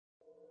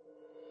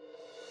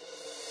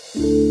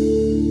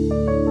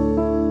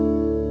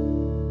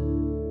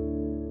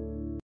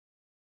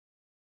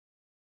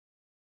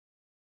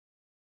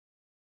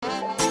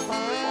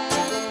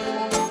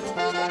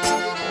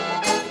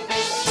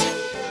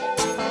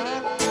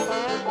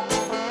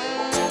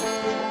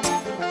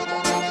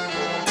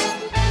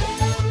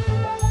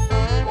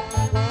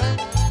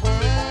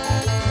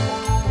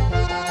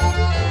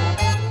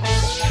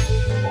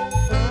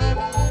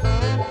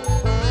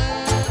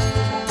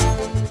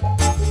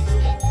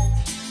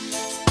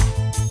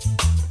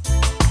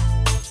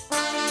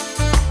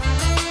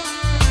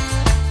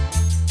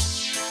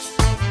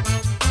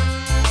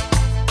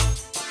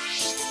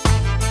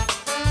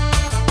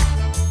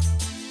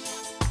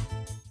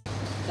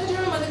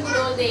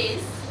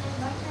please.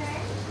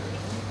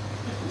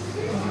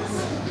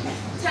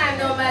 Time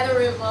down by the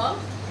river.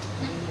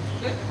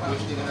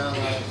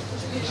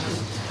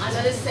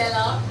 Under the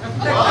cellar.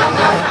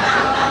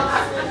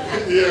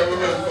 Yeah,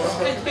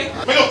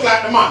 remember. Me look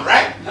like the man,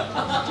 right?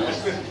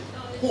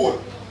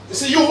 Cool. You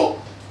see, you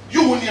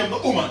name the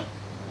woman.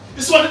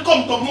 This when it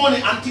comes to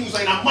money and things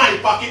are in my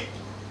pocket,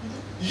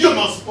 you're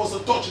not supposed to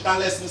touch it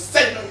unless you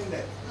send them in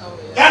there. Oh,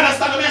 yeah. You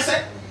understand what I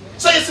say?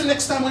 So you see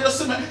next time when you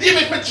see me, you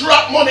make me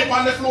drop money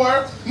on the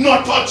floor,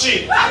 not touch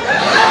it.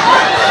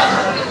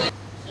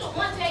 Look,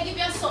 one thing I give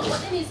you a son,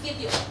 what then is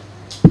give you?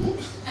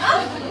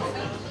 Huh?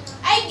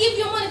 I give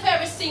you money for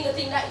every single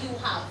thing that you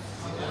have.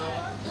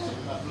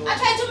 I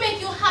try to make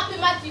you happy,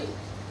 Matthew.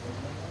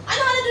 And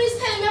all I do is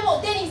tell me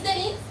about Dennis.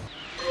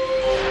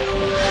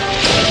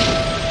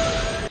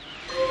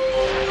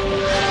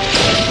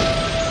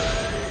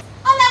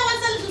 All I want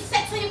is a little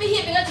sex and you're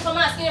behaving as if I'm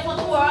asking you for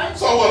the world.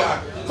 So hold on.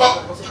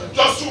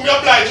 Just to me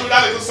oblige you with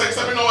that little sex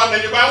every now and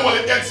then, you buy one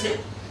against me.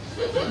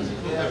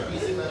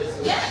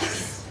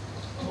 Yes.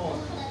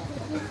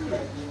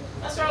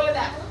 What's wrong with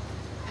that?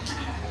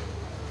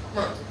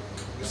 Man,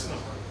 listen,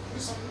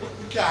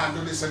 we can't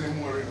do this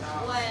anymore. You know?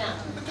 Why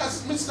not?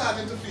 Because I'm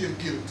starting to feel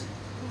guilty.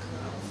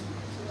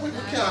 We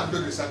can't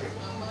do this again.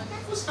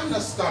 Just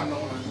understand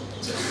now.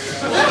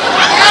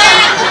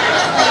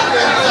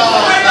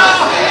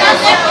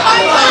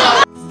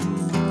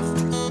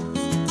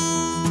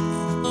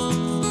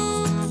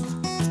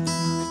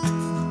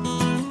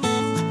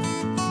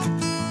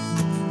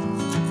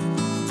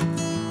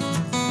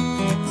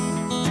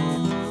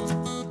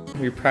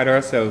 We pride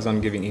ourselves on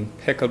giving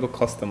impeccable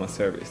customer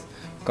service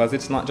because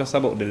it's not just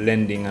about the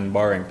lending and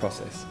borrowing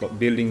process, but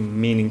building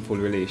meaningful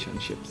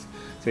relationships.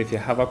 So if you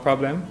have a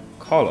problem,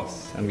 call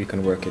us and we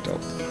can work it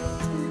out.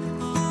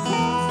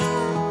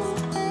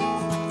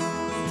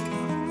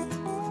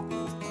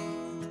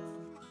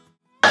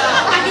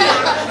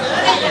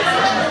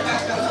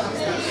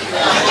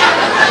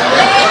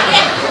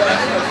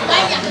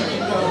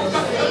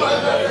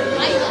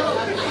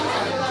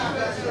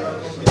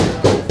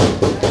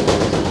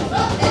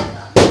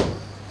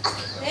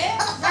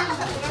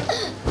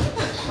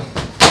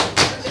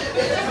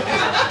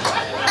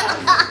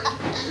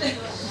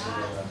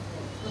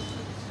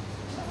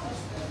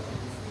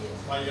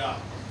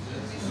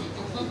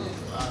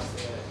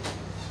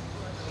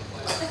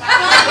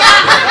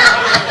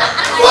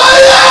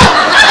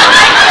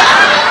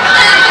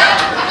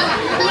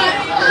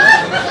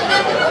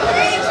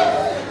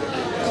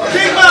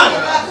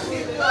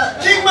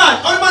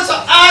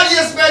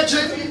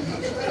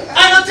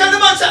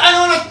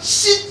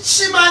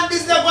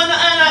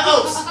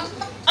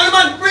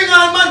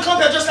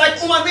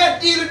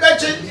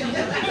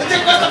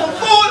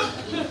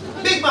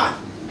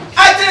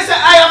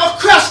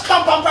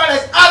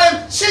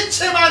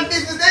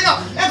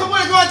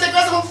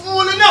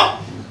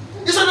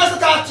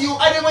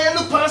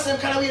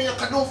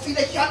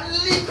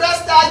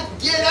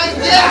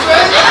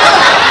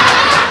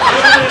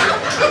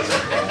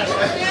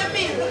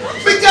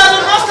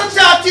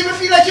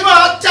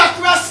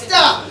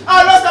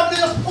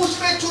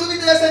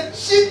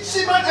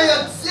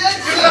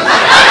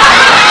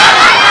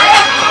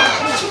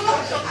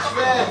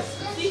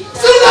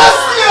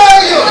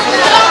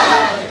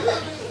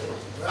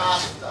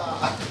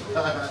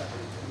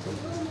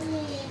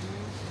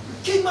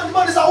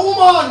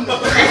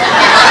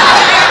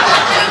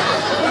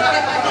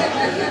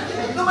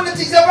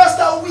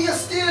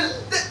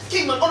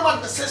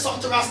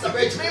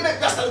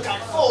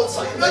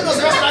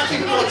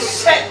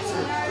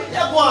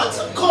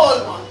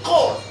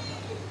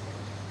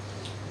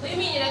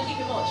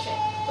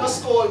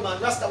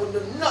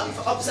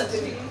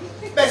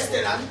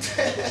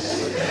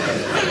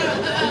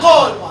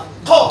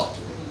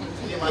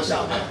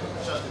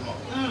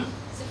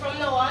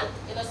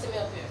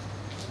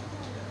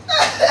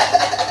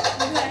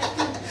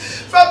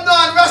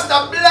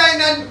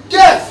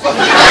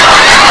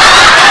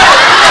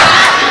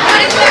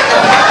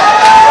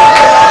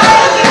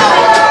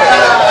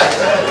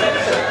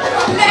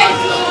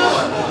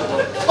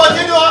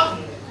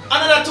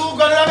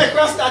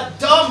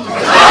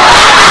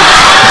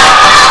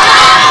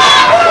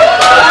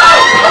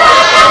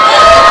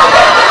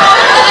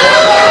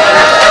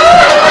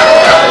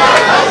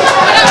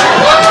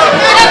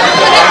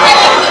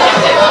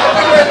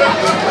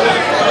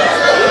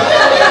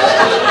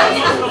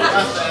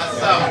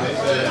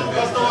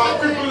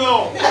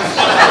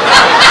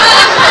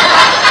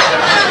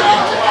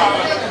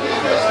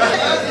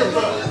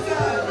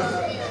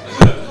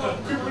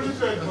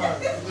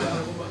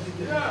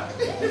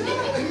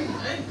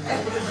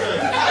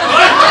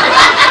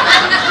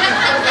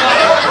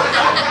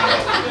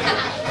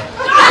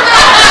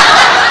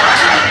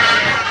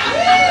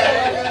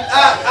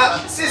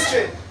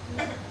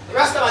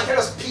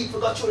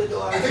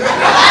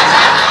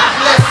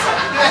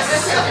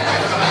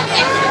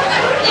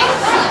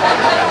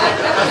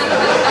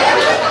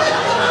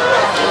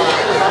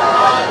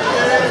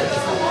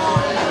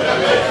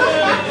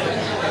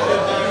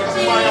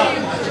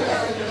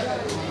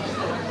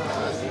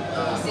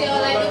 See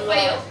all I do for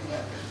you?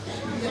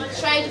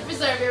 Trying to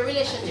preserve your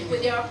relationship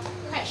with your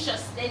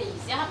precious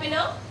Denise. You happy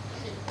now?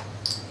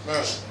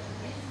 Man,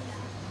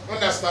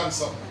 understand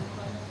something.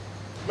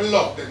 I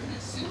love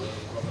Denise.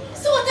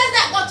 So what has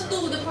that got to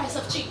do with the price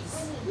of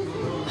cheese?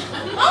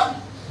 Huh?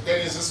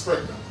 Denise is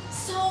pregnant.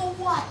 So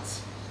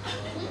what?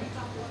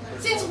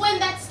 Since when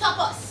that stop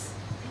us?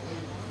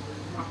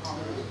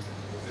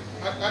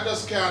 I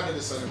just can't do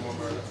this anymore,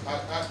 man.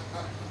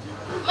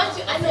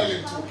 Matthew, I I'm know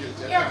feeling too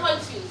guilty. you're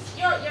confused.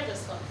 You're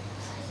just confused.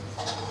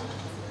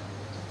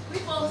 We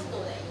both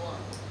know that you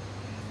want.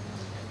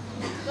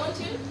 Don't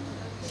you?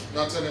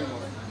 Not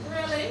anymore.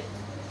 Really?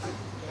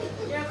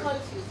 You're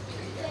confused.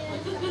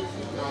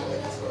 No.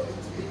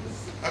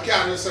 I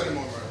can't do this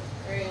anymore, man.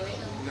 Really?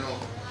 No.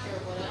 Sure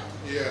about that?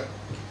 Yeah.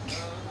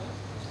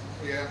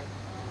 Yeah.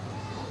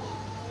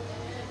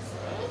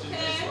 Okay.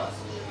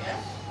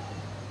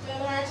 Do you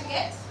know where to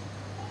get?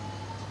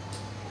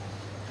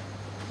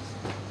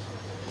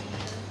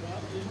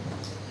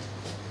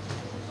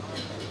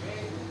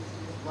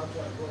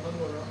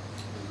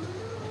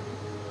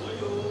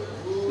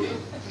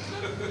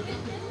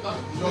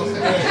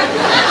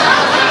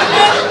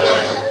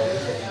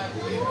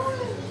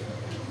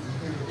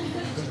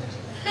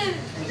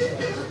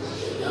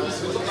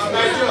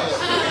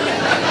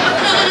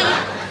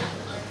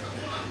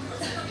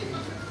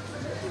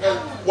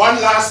 One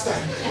last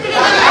time.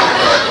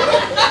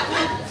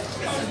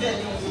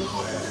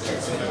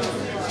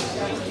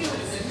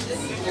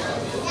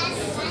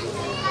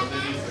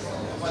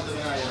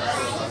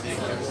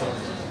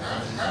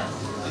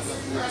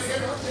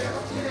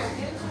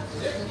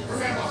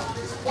 Remember,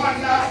 one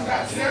last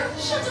time.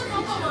 Shut up,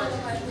 come on.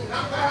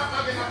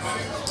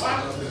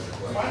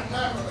 One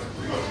time.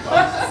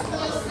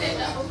 You said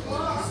that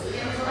before.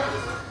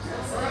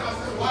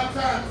 One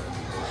time.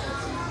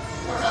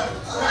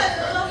 I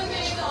love it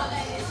when you go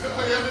like this.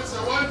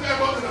 One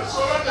time up in the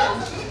shoulder.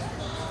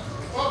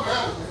 Oh,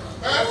 man.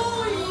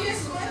 Oh,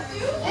 yes,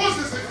 Matthew. Who's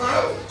this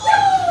girl? Oh,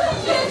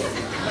 yes.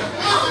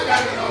 Who's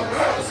that girl?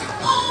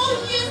 Oh,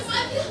 yes,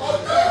 Matthew. Oh,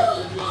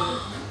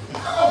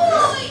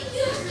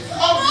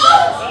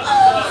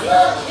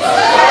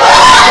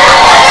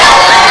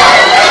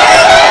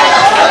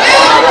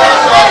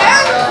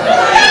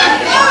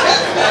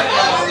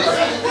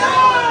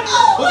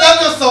 Who that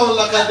just sound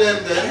like a them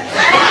then?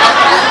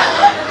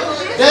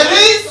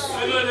 Dennis?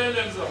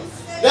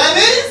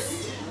 Dennis?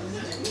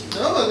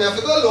 No, man, you have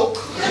to go look.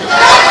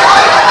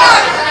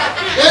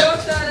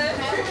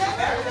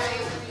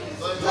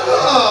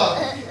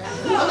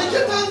 I mean,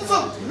 get on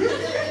something.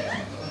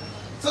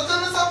 So tell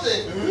me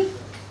something.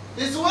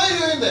 It's why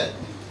you in there?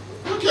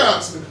 You can't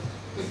ask me.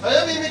 I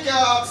mean, me can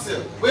ask you.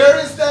 Where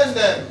is them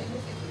then?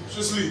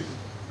 She sleep.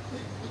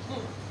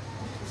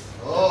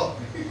 Oh.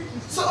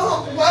 So,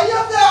 why you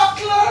have the act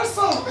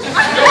so?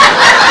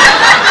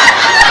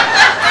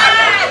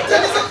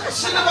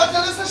 She never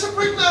tell us that she's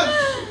pregnant.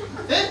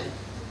 Eh?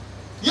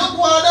 You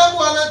go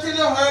on until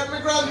you hurt me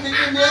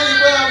grandpicking me and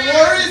you have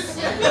worries.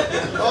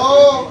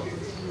 Oh.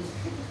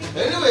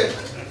 Anyway,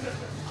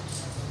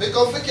 they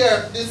come for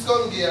care, this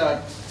come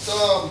gear.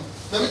 So,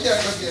 let me care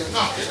for gear.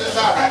 No, it is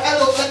that.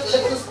 Hello,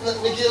 let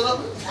me gear up.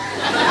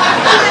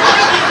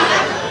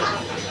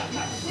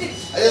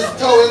 I just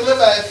towel my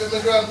bike for my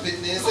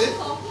grandpicking, you see?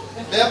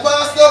 They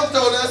pass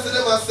downtown and see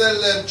them and sell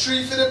them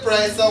 3 for the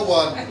price of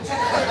 1.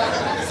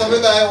 So me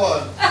buy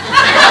 1.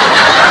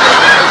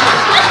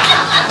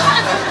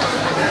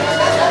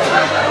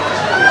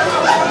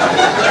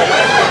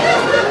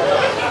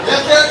 You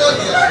can't go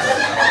here.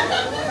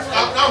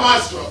 Now,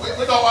 Master,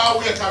 we don't want to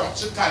wait around.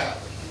 She's tired.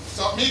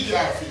 So, me get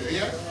her for you,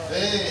 yeah?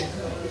 Hey.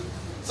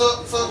 So,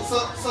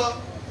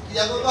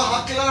 you're going to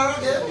hackle her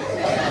again?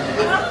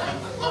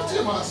 Come to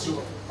you, Master.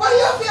 Why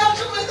you have to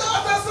hackle my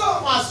daughter, so?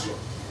 Master,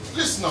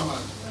 listen,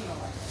 man.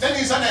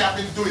 Denise and I have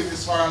been doing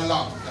this for a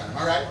long time,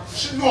 alright?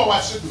 She know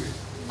what she's doing.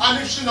 And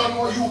if she don't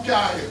know, you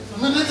can't help. I'm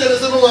going to tell you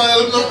something while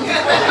I'm not.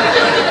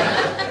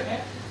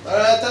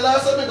 Alright, tell her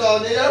something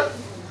down here.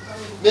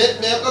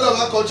 Me have got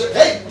over country.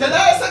 Hey, tell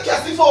her say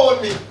Cassie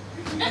phone me.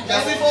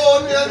 Cassie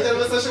phone me and tell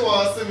me say she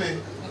wants to see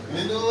me.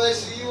 Me know where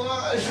she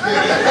wants. So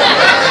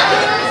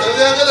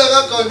we have got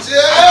over country.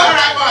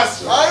 Alright,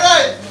 Master.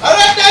 Alright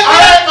then.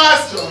 Alright,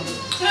 Master.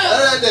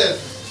 Alright then.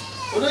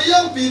 When the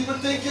young people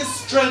think it's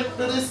strength,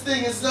 but this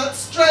thing is not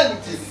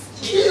strength, it's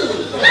skill.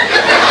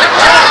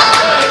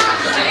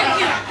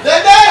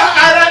 Then.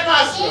 Alright,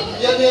 Master.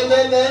 Your name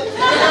then.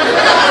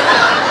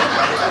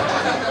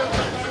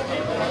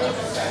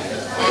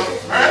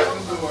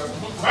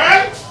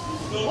 Alright?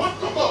 What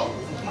to go?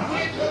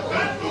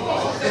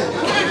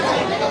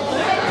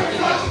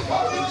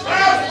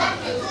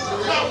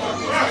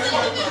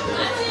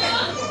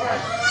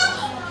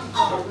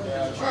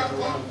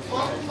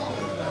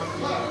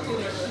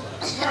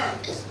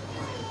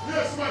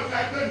 Yes, man,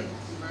 like them.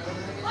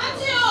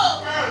 Matthew!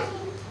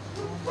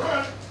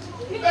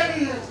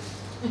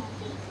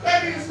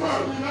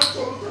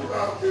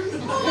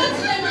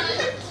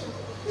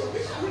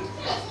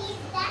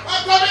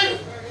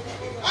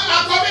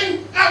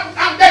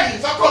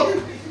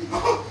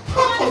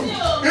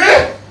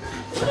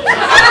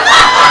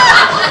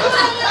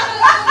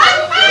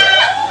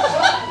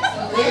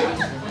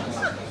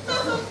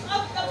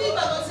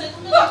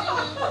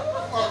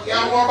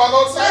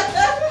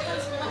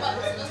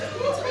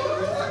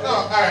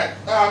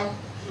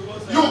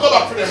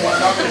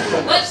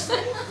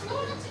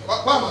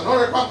 Come on,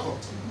 hurry, back up.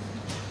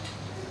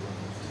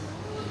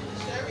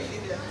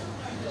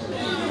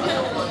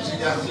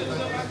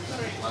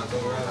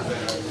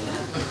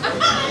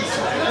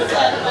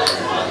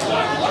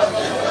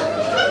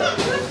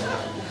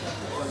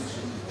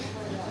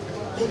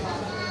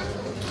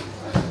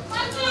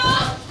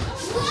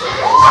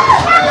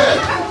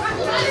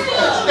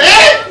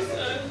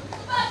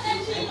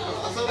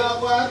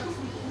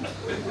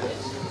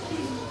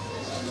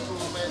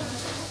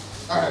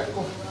 Alright,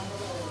 go.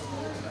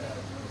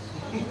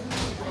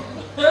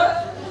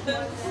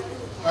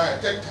 Alright,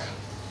 take time.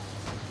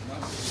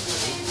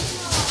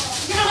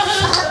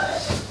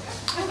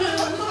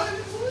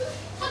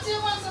 What do you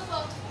want to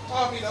fuck?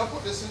 I'll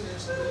put this in there.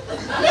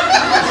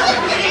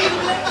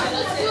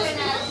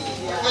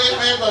 Where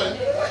you going?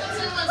 What do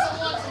you want to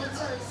watch on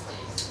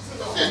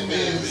Thursdays? 10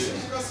 minutes.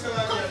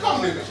 Come,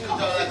 nigga.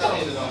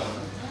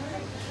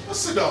 Let's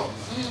sit down.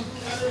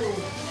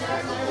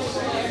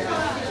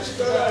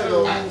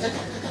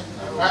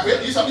 Alright, wait,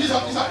 he's up.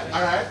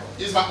 Alright,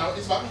 he's back now,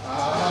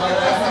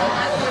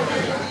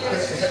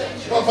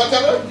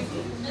 Comfortable?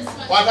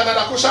 Want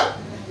another cushion?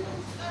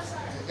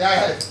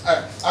 Yeah.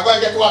 Alright, I'm going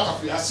to get water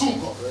for you. I'll soon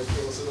come.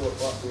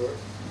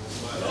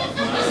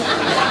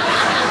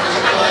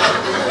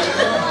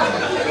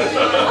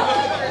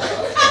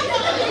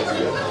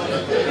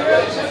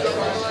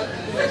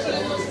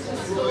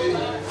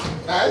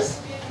 Nice?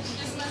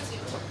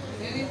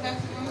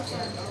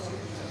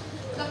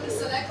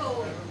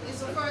 Is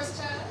your first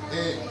child?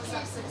 What's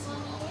that, 6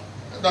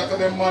 months? That's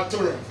them mad to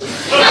run.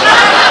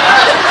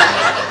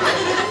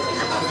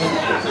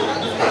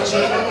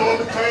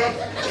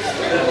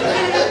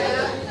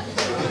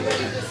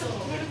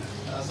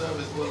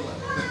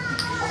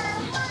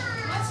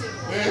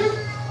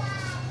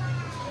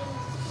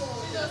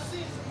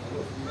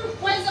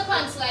 Why is the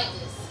pants like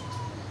this?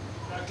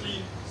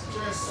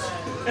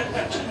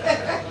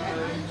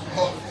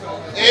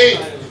 Hey,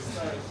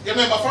 you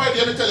remember Friday,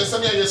 let me tell you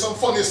something, you hear some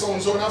funny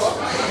sounds on about?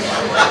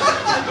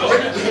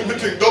 Let me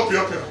think, up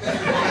here.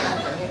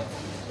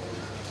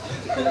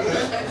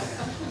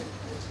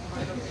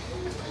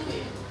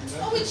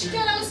 Oh, which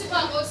car am I see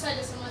park outside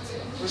this morning?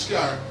 Which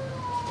car?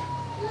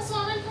 This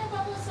one, when can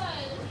park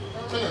outside?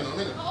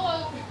 Minute.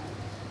 Oh,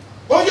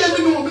 Oh yeah,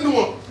 me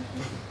know.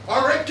 A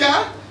red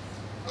car?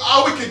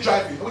 A wicked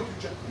driving.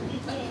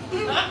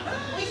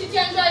 if you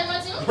can't drive,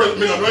 Matthew? Well,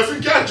 me don't know if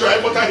he can't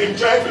drive, but I him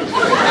driving.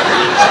 Come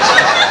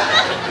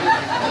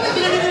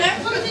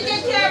if you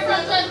get care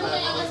from drive, come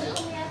on, Matthew.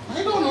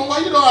 I don't know, why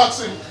you don't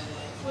ask him?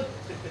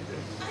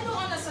 I don't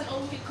understand how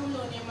we come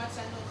down here,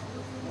 Matthew.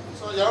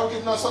 So you're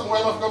giving us something,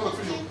 why am I come look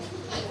for you?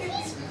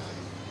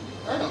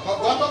 I know,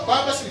 go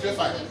and see if you're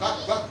fine.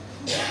 Go.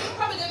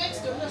 Probably the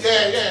next door.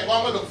 Yeah, go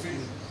and look for you.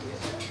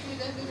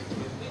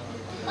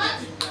 What?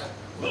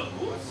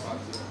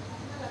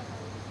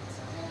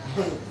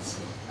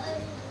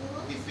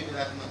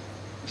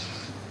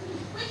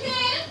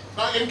 Wicked?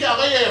 Now, you can't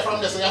go here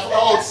from this, so you have to go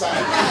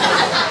outside.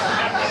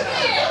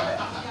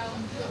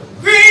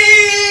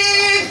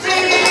 Greetings,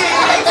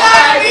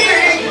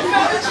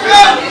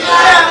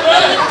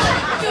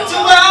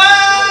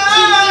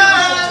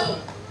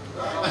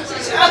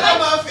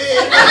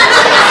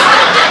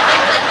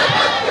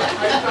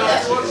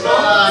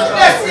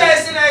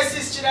 Yes, and I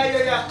sister, I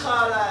hear your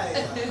call.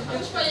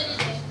 Which one did you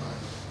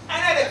I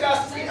know the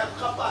cross street and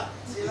Kapat.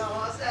 You know,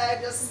 so I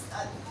just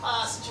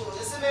pass through.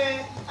 You see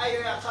me? I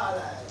hear your call.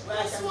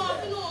 That's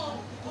smart, you know.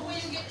 But when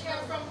you get care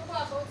from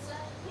park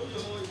outside?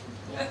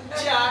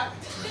 Jack.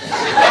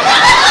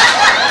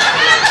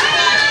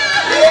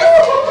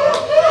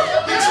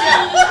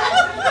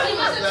 You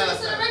must have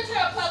chosen the red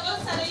care park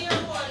outside of your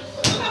one.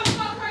 You have to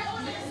park right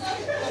on there, sir.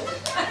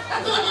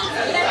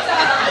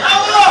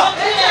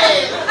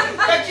 Hey!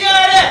 Take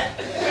care of it!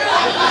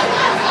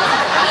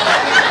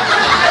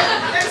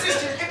 Hey,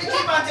 sister, if you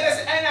keep on telling us,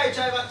 I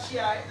drive a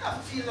car, I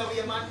don't feel the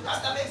way, man. That's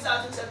the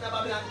exact thing that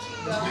Babylon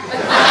Kingdom.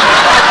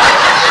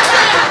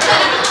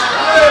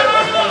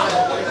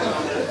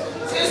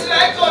 Since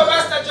like how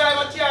Rasta drive a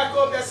car, go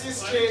up your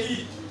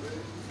straight.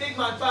 Big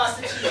man pass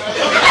the key.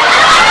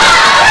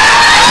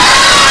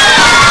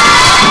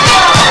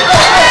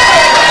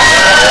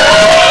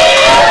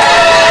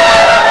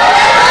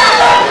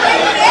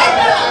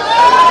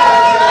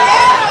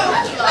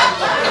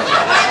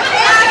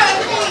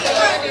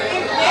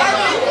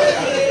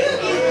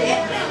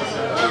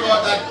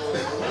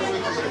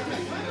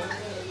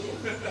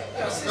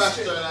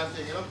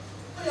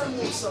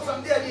 From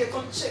there, they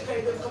come check her,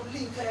 they come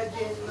link her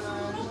again.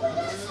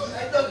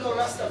 I don't know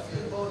Rasta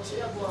feel about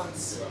here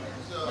once.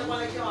 They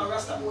want to give a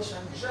Rasta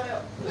ocean dry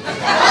up.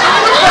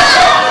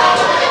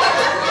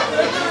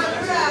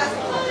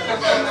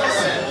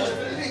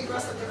 Link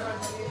Rasta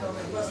different, you know,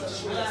 like Rasta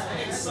show.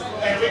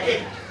 Hey, Ricky.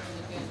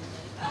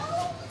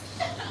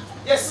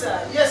 Yes,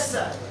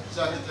 sir.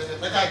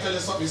 Like I tell you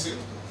something, see?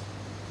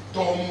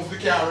 Don't move the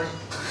car.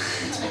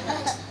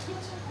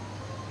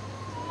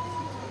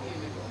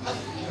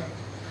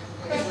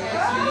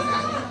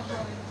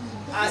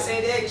 I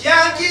say they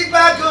can't keep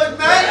a good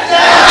man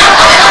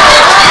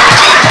down.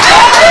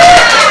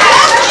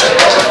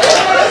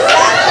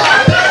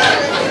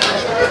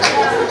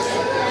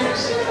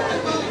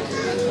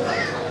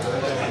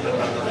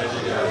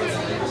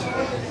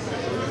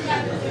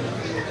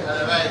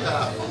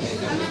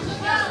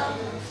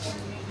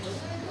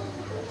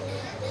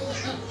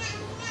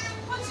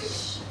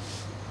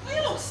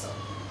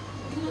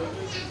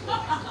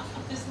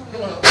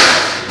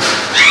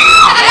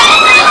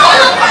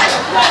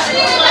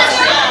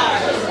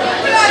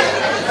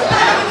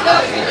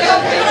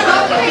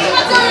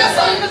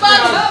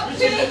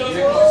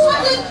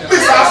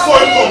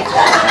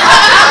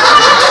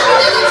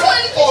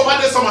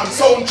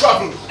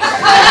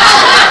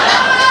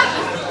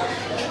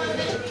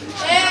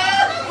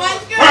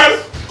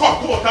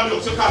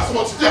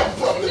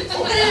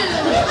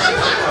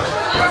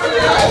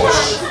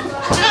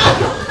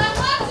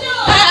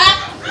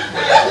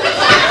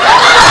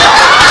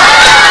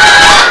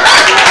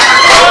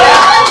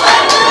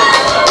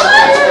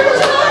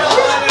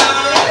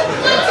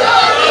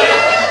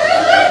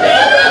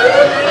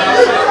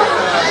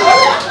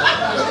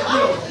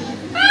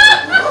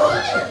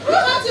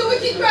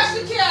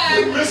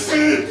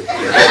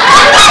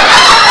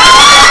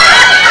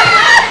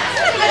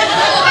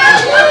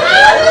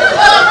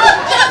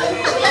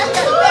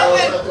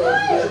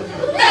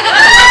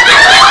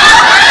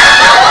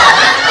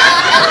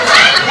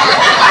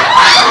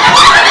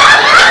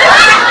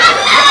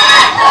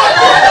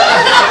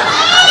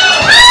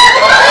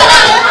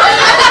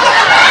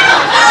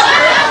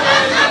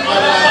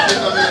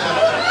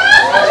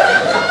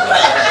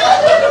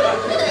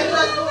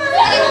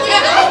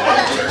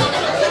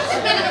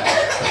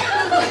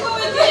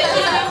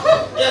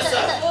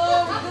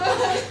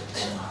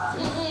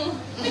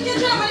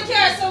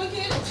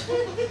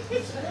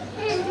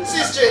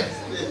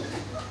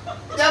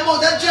 the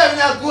amount of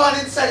driving I'll go on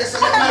inside, so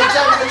let my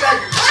driving try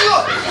to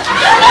shoot.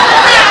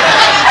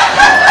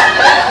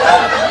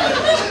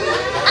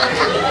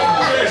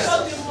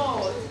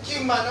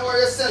 King man, don't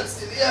worry yourself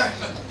still here.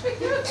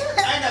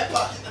 I'm not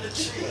parking on the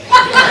tree.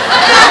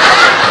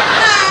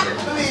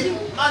 I mean,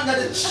 under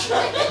the tree.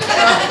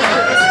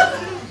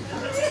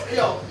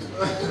 Yo.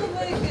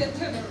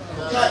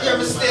 Yeah,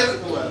 me still.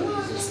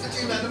 It's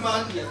between me and the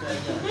man.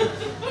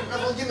 I'm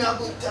going to give me a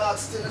good talk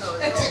still, you know.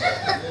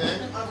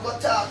 I'm going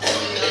to talk to me,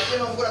 you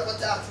know, I'm going to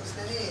talk to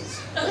Mr.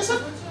 Nees. I mean,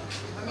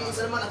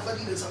 so the man I'm going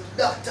to deal with some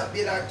doctor,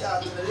 Beale or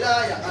talk to the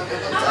lawyer, I'm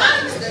going to talk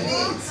to Mr.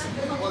 Nees.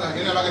 Hold on,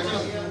 you never get to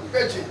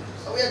Reggie,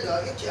 how you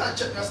dog? You can't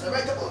check Rasta.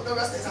 Right about the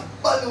Rasta is a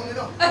balloon, you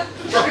know.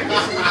 You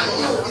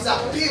is a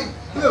pin.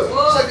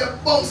 So if you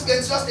bounce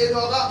against Rasta, you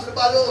know, go up to the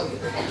balloon.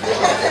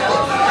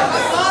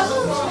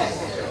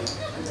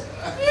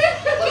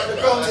 But the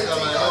ground is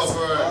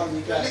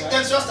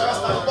against Rasta,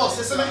 Rasta, boss,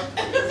 listen to me.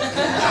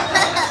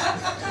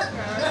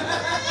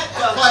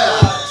 Fire,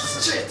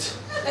 straight.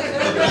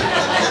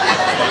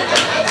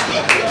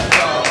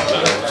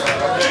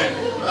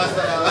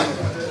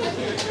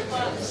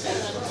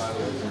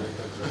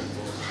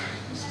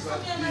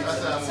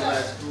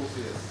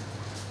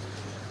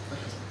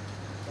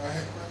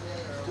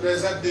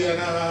 Today's a day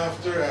and a half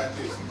to write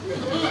it.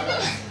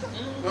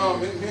 No,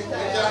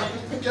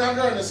 I can't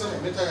learn this,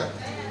 I'm tired.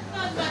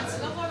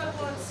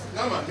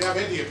 No man, I have a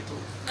headache too.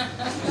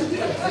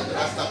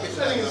 That's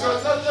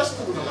just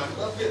cool, no man.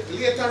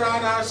 Later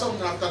on or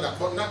something after that,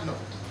 but not now.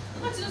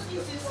 What do you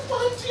think this?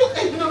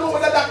 What? You don't know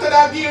what the doctor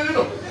that Beale, you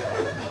know.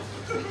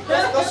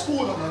 That's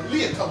cool, no man.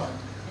 Later, man.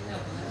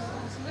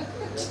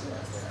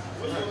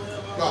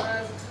 God.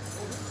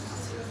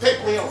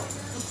 Take me out.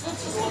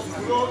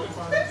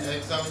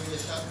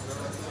 Examination.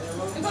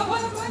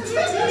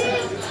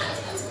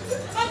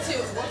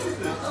 Matthew.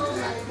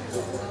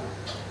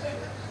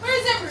 Where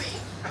is Every?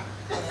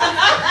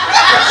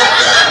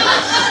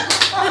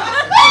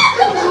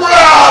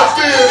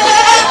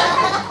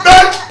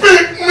 That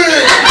picked me!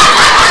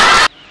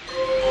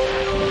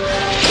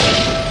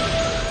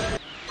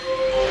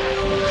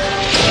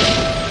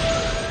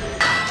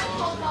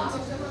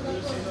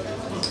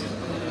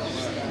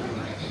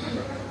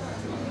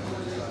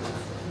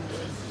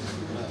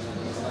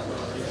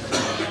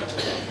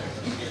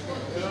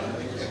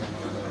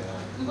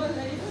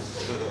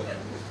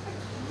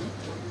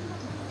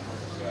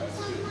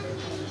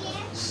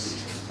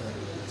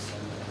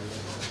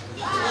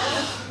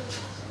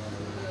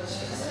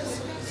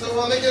 So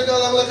what make you go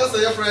along like I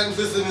say your friend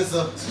visit me,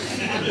 sir? I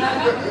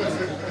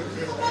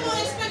don't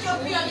expect you to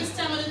be at this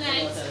time of the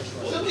night.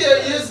 Look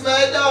here, here's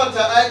my daughter.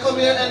 I come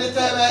here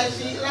anytime I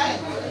feel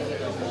like.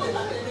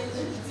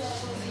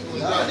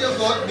 Now you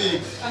got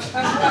big.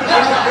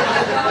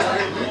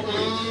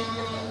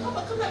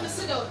 Papa, come let me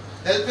sit down.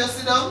 Help you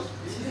sit down.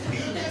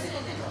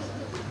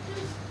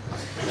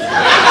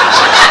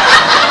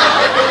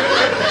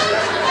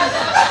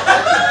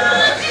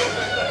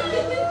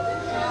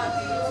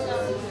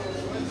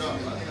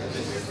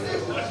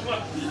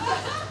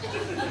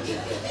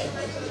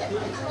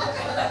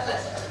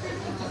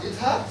 It's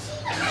hot.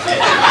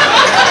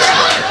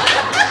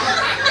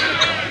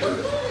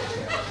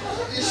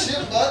 This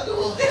shit bad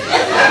though.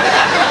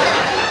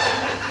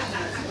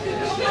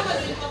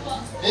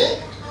 Eh?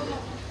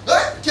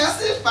 But can't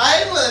say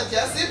fine, man.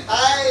 Can't say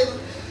fine.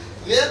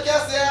 We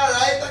can't say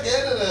alright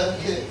again.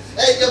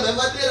 Hey, you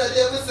remember the other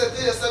day I said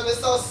to you, so I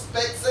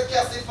suspect say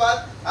can't say fat.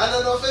 I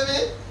don't know for me.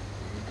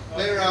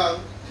 Very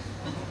wrong.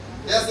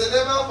 Yes, they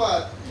never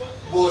fat.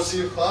 But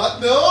she fat?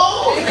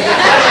 No!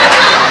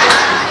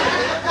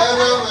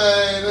 Never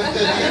mind.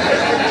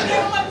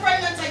 You're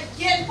pregnant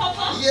again,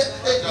 Papa? Yeah,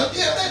 hey, look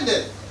here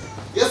then.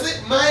 You see,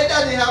 my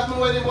daddy had me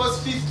when he was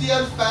 50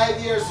 and 5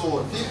 years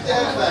old. 50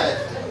 and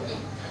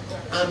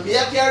 5. And me I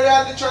carry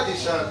on the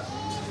tradition.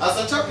 As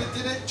a chocolate,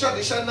 the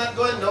tradition not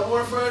going no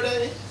more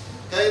further.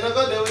 Can you not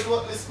go there with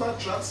what this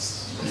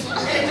mattress?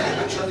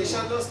 The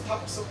tradition just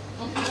pops up.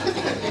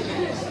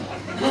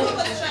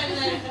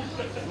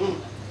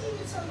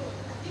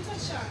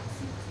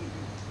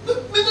 Look,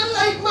 me don't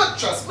like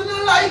mattress. Me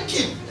don't like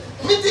him.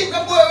 Me think the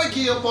boy will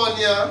give up on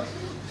you.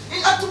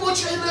 He had too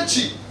much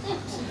energy.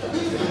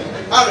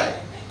 Alright.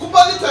 Come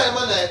on the time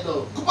of night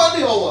now. Come on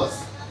the hours.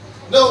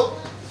 Now,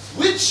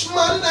 which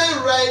man in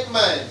the right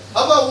mind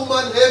have a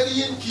woman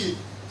heavy in kid?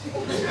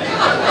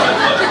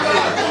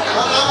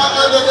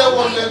 Another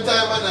one them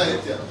time of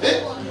night. Yeah.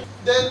 Eh?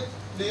 Then,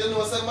 do you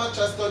know some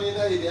mattress done in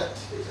an idiot?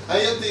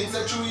 And you think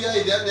that true you're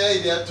idiot, they're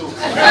idiot too.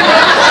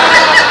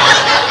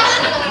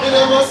 You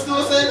know, must do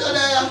something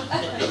there.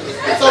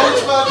 So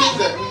which part is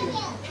that?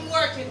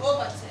 Working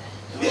overtime.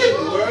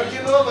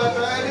 Working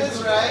overtime is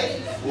right.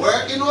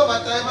 Working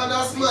overtime and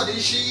that's muddy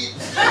sheet.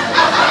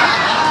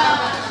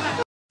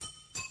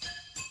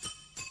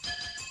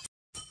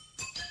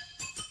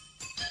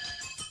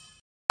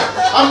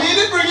 I mean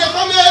it bring you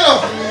from here now.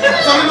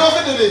 So we know how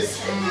to do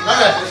this.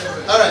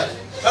 Alright.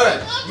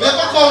 Make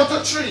a count to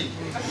 3.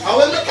 And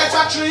when we catch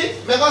a tree,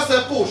 make us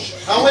say push.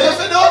 And when you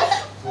say no,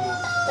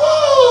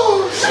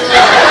 push.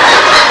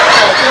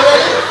 You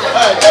ready?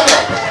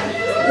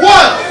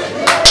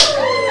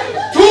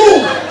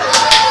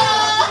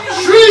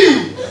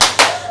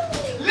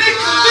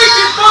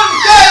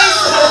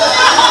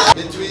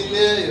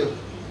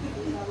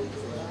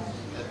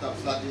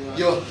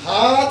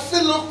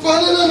 fi look for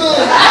no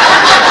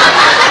man.